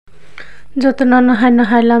Jotono no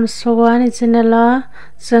hailam sogani channel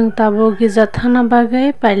jeng tabo gija thangna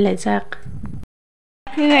bagui pailajak.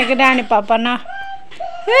 Ini gedani papa na.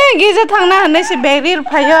 Gija thangna hane si begrir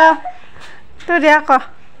phayo. Tu dia ko.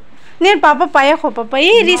 Nin papa paya ko papa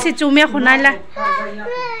iri si chumya khunala.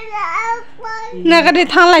 Na gadi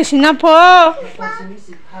thang lai sina pho.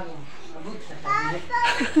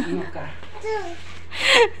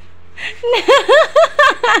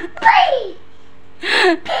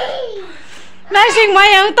 Nãy sinh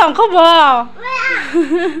mai yang tổng không bò.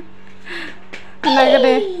 Này cái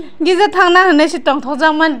đấy, ghi ra thằng nào này sẽ tổng thằng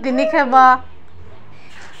giang man cái này khai bò.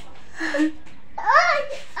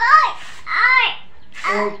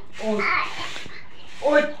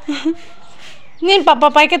 Nên papa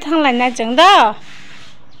bay cái thằng này này chẳng đó.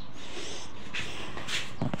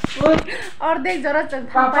 Ordek jora chẳng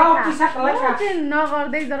thằng bay cả. Nó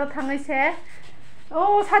ordek jora thằng ấy sẽ.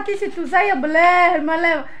 Oh, sati si tu saya bele,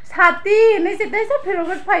 malah sati ni si desa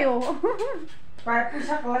pirogot payo. Pai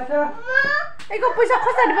pusak lagi. Iko pusak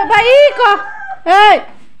kosa di papa iko. Hey,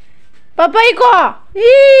 papa iko.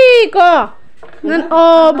 Ngan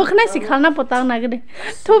oh, bukan si khalna potang na gede.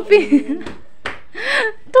 Topi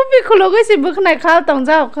khologo si bukan khal tong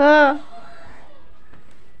jao ke.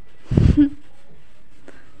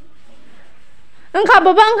 Engkau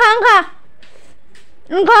bapa engkau.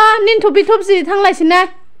 Engkau nin topi si thang lai sini.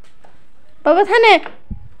 Papa thane.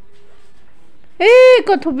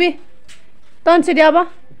 Ko topi. Ton si dia ba?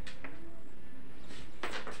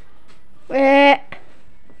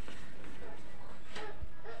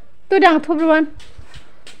 Tu dang topi wan.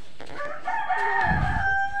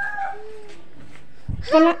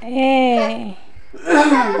 Kala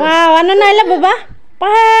wow, anu nai la baba.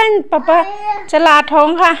 Pan papa chala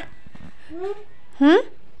thong kha.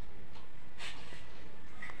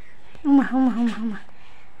 Oma.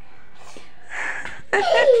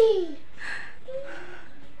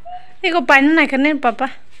 Iko pain nai kan papa.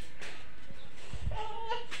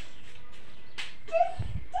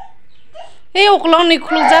 Uklong ni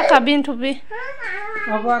khuluk ja kabin thubi.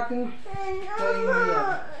 Apa tu?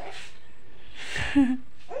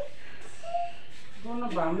 Bono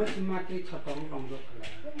bambe mati chotong long jok.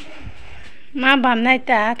 Ma bam nai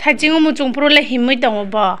ta thajing mu chung pro le himui dong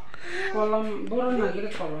ba. Kolom boron lagi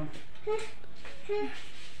kolom.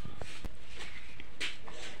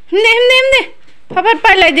 Nem. Papa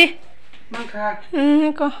pai lại đi. Mangka.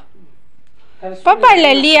 Ko. Papa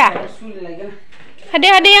lại lia. Hadi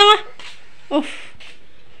yang ah.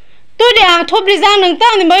 Tu dia thop ri jang nang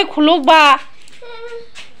tang ni bai khuluk ba.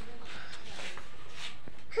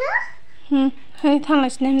 Hai thang lai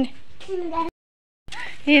nem ni.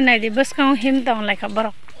 Hi nai di bus kang him tong lai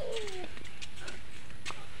khabar.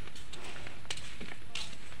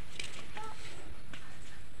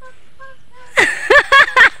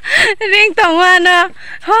 Ring tong wa na.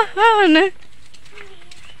 Ha na.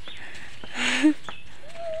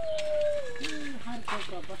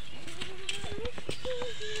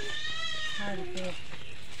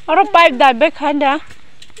 Oro pipe dai be khanda.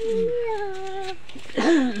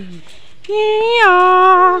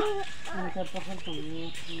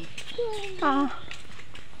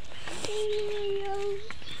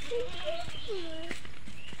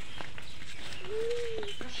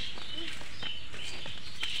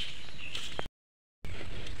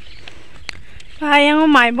 Yang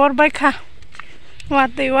mai borbai kha.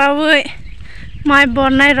 Wati wawui. Mai bor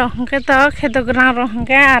nai roh ke to Kheto grang roh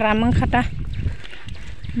ke aram khata.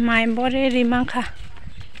 Mai bore rimang kha.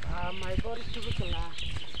 Mai bor suku kala.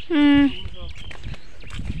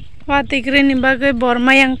 Wati green bagai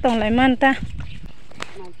borma yang tong lai manta.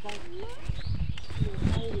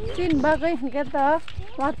 Tin bagai ke to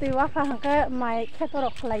wati wakha ke mai Kheto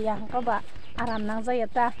rok khlai yang ko ba aram nang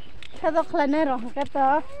jayata. Kheto khlai nai roh ke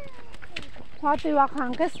to Wati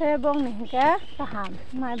wakang ke sebong nih ke tahan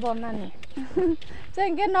mai bon nani.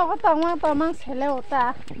 Cengke no ko tomang sele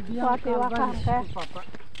ota. Wati wakang ke.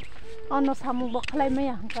 Ono samu boklai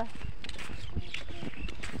me yang ke.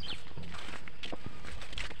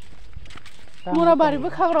 Mura bari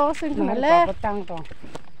bu khagro sing khale. Petang to.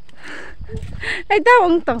 Ai ta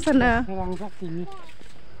ong tong sana. Rang sak ini.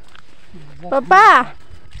 Papa.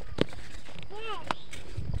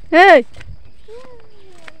 Hey.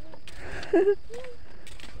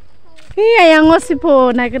 Ayang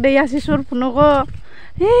ngosipo na kede ya sisur puno ko.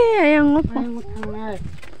 Ayang ngopo.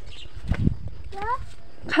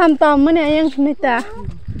 Khanta mene ayang nita.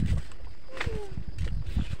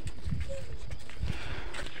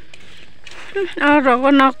 Ro ko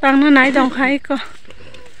nok tang na nai dong khai ko.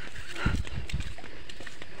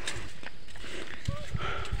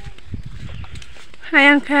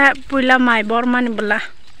 Ayang kha puila mai bor mani bela.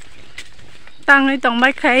 tangi tong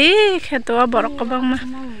bai khai kheto borok ko bang ma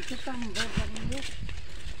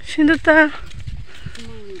sindu ta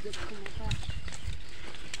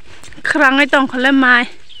khrangai tong khole mai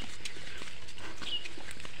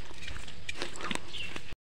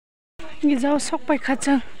ngi jaw sok pai kha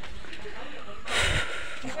chang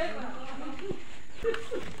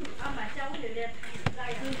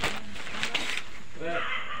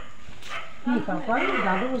Papa,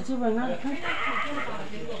 dalu usi bana.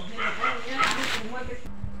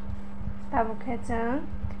 Tabu kecang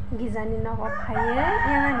gizani nawa phaye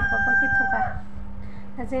yang ani papa ki thuka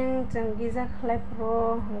jeng giza khlai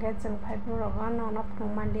pro hangga jeng phai pro roga no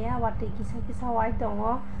phung mandia wati kisa wai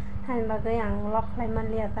dongo han bagai ang lok khlai man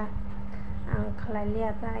liata ang khlai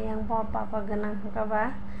liata yang papa ganang hangga ba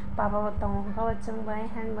papa tong hangga jeng bai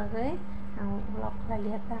han bagai ang lok khlai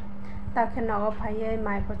liata ta kheno go phaye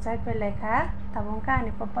mai ko chai pe lekha tabong ka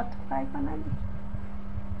ni papa thukai panani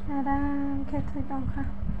aram khetoi dong kha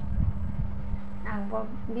ang bo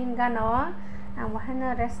bin gano ang bo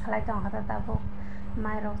hana rest khlai dong hata tabo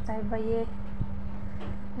mai rok chai baye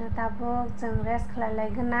tabo jeng rest khlai lai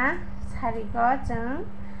gana sari go jeng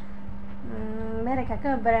mere ka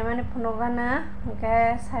ke bare mane phuno gana ke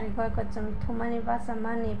sari go ko jeng thumani basa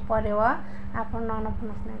mani porewa apon nong no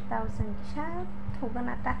phuno ne taw jeng kisa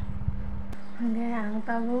thugana ta hangge ang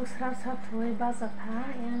tabo sra thui basa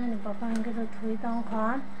kha yang ani papa hangge to thui tong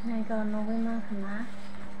khon nai ko no bai ma khana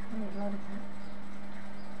ai lor ka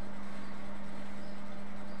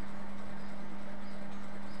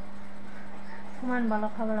man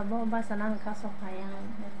balok khabala bo basanan ka sokayang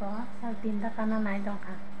eko sal tinta kana nai dong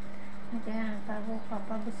kha ke tabo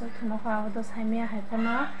papa busu thuno kha do saimia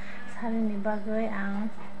haipono sari ni bagai ang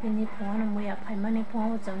pini phone muya phaimani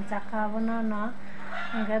phone jang chaka bono no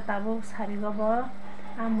angga tabo sari gobo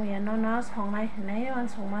amuya no songnai hnai on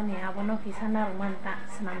songmani abono kisana rumanta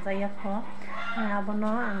snam jaya kho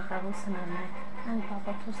abono ang tabo snamnai ang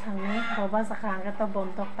papa thu sangne boba jaka angga to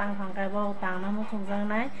bontok tang khangkai bo tang na mo songjang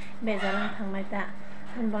nai bejalang thangnai ta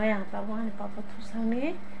hanbai ang tabo ani papa thu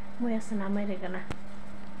sangne muya snamai regana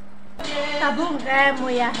tabo angga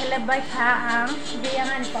muya hele bai kha ang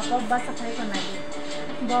biang ani papa basa khai ko nai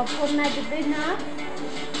bo phone nai de na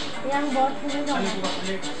yang bo thu dong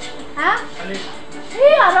ha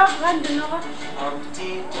iya rok kan dino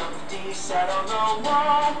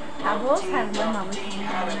tabo sarbo mama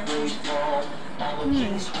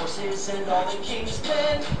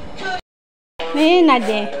ni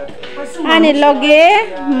nade ani loge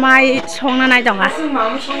mai songna nai donga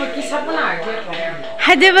Mama sama kisah pernah aja.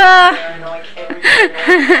 hadeba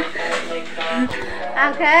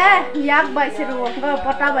angke yak bai siru ko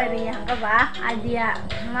pota bai ri hangka ba idea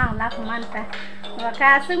mang lak manta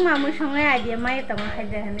waka sung mamu songai idea mai tong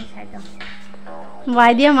haide hani sai dong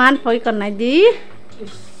wai dia man poi kon nai di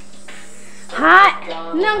hai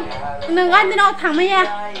nang ga di no thang mai ya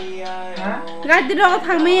ga di no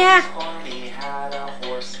thang mai ya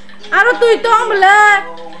aro tui tong bele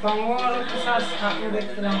Tongol kisah sakit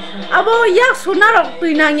dekran. abo yak suna rok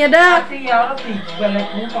tui nang ya da Tapi ya lo balik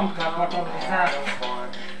ni tong kapal tong kisah.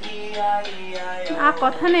 a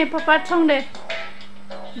kotha nei papa chong de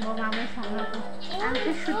bo mamu songna ko ang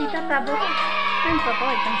ke suti ta tabo an papa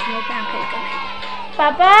tang sine tang kai ka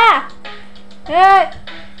papa hey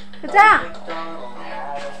cha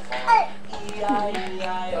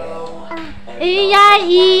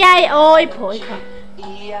ei oi phoi kha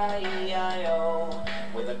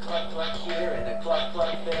with a cluck cluck here and a cluck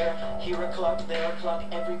cluck there, here a cluck, there a cluck,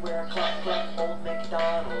 everywhere a cluck cluck. Old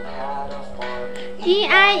MacDonald had a farm.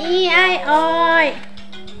 ei oi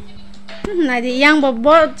nai di yang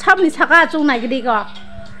bo chap ni saka chung nai gidi ko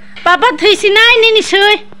papa thui sinai ni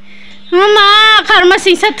sui mama kharma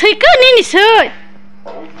sing sa thui ka ni sui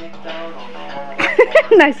Old MacDonald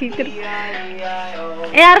nai si tur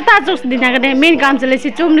e arta chus dina gade main kam chale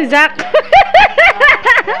si chum ni jak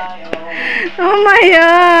oh my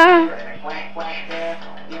god quack quack there,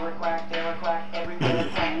 here a quack, there a quack, everywhere a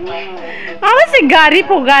quack quack. apa sih gari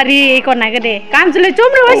po gari ko nai gade kam chale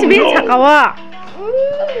chum ri wasi bin sakawa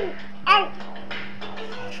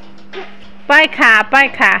pai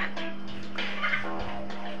kha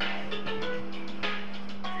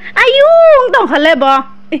ayung tong khale bo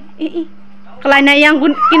kalai na yang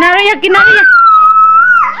kinara ya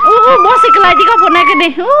bosi kalai di ka pona ke de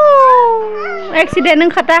accident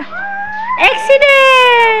nang khata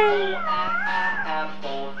accident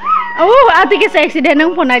ati ke accident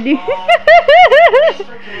nang pona di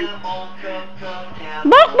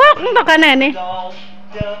bok to kana ne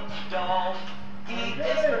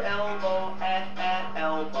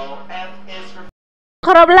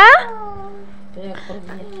kharab la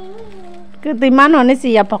ke ti mano ne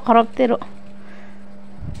si ya pa kharab tero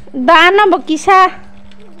Dana bakisa.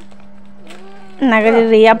 Nagari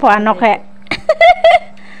ria po ano kaya.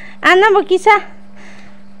 Ana bakisa.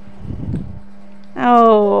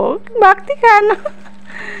 Oh, bakti ka ano.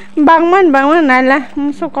 Bangman nala.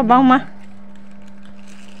 Masuk ka bang ma.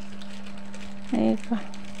 Eko.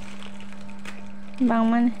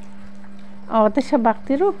 Bangman. Oh, ito siya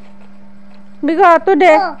bakti ro. Bigo, tu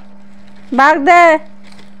de. Bag de.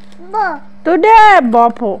 Tu de,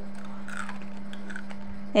 bopo.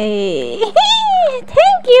 Hey,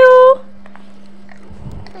 thank you.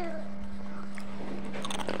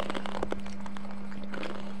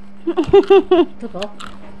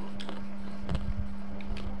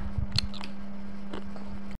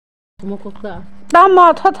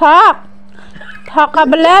 Tama thak. Thaka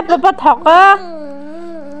bele papa thaka.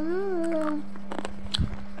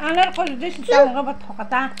 Anak ko di sa nga ba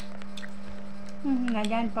thakata.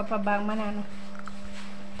 Najan papa bang mana no.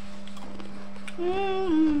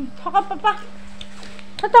 Thaka papa.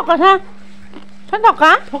 Thaka ha.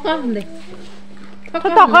 Thaka? Thaka hindi. Thaka.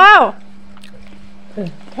 Thaka.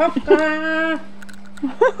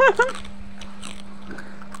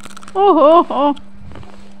 Oh.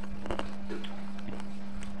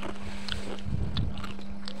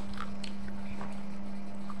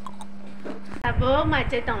 Bố mà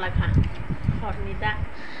chơi tổng là hả? Hot đi ta.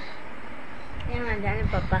 Em là giá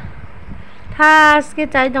papa. Tha cái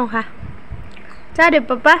trái đồng hả? Trái được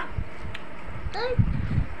papa.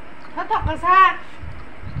 Thật là sao?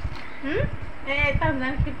 Ê, tao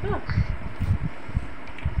đang kịp luôn.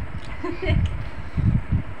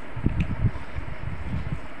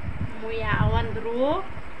 Mùi awan dulu.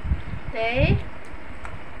 Teh.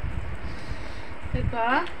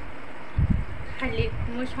 Teko. Halik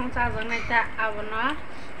mui songsa jang nai ta abono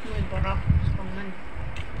mui borok songman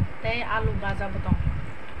tei alu baja botong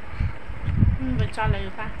be chalai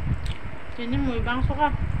ka tini mui bang soka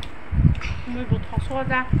mui bo thokso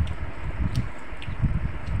da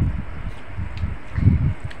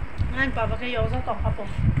ngan baba ke yo za tong apo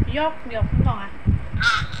yok tong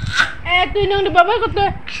a tui nung de baba ko tu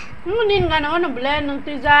nung nin ga no ble nung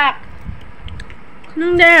tui jak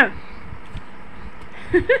nung de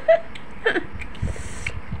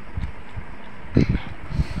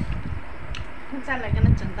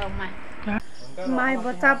Mai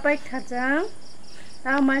bố chapai khajang,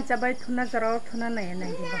 tao mai chapai thuna jarau thuna nai nai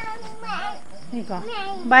di ba. Ni ko.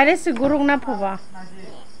 Baire se gurung na phoba.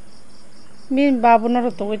 Bin babu na ro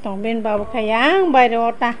to tong bin babu khayang baire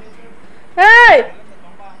ota. Hey!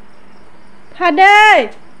 Phade.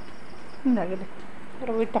 Na ge.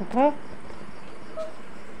 Ro tong tho.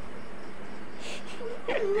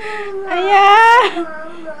 Aya.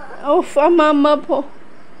 Uf, mama pho.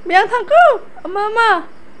 Biang thang ko, mama.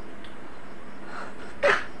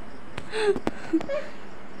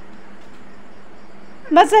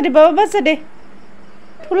 Basa di baba basa di.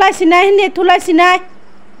 Thulai sinai ni thulai sinai.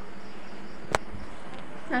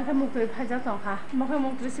 Angka mukri phaja tong ha. Mokhe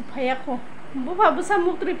mukri si phaya ko. Buba busa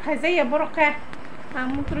mukri phaja ya borokhe.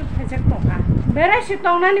 Ang mukri phaja tong ha. Berai si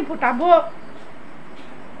tong na ni phutabo.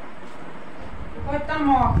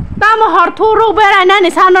 Tamo hor thuru berai na ni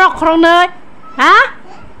san rok khrong nei. Ha?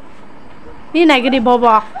 Ni nai gidi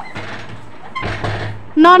bobo.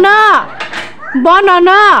 Nana. Bo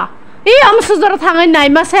nana. I am suzar thangai nai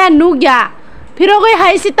ma se nugya. Phiro goi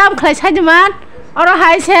hai si tam khlai sai jaman. Oro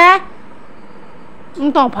hai se.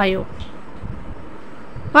 Tong phayo.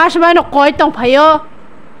 Ma sbai no koi tong phayo.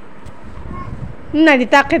 Nai di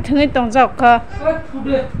tak ke thngai tong jok ka.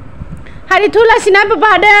 Hari thula sinai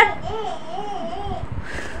ba de.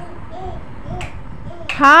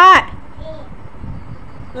 Hai.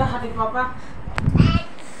 Lah hadi papa.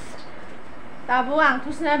 Tabu ang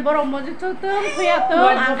thusnai borok moji chutum khuya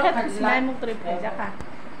tum ang khe thusnai muktri phaja ka.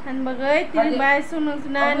 Han bagai tin bai sunung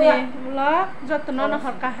sunani vlog jotno na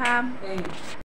har kaham.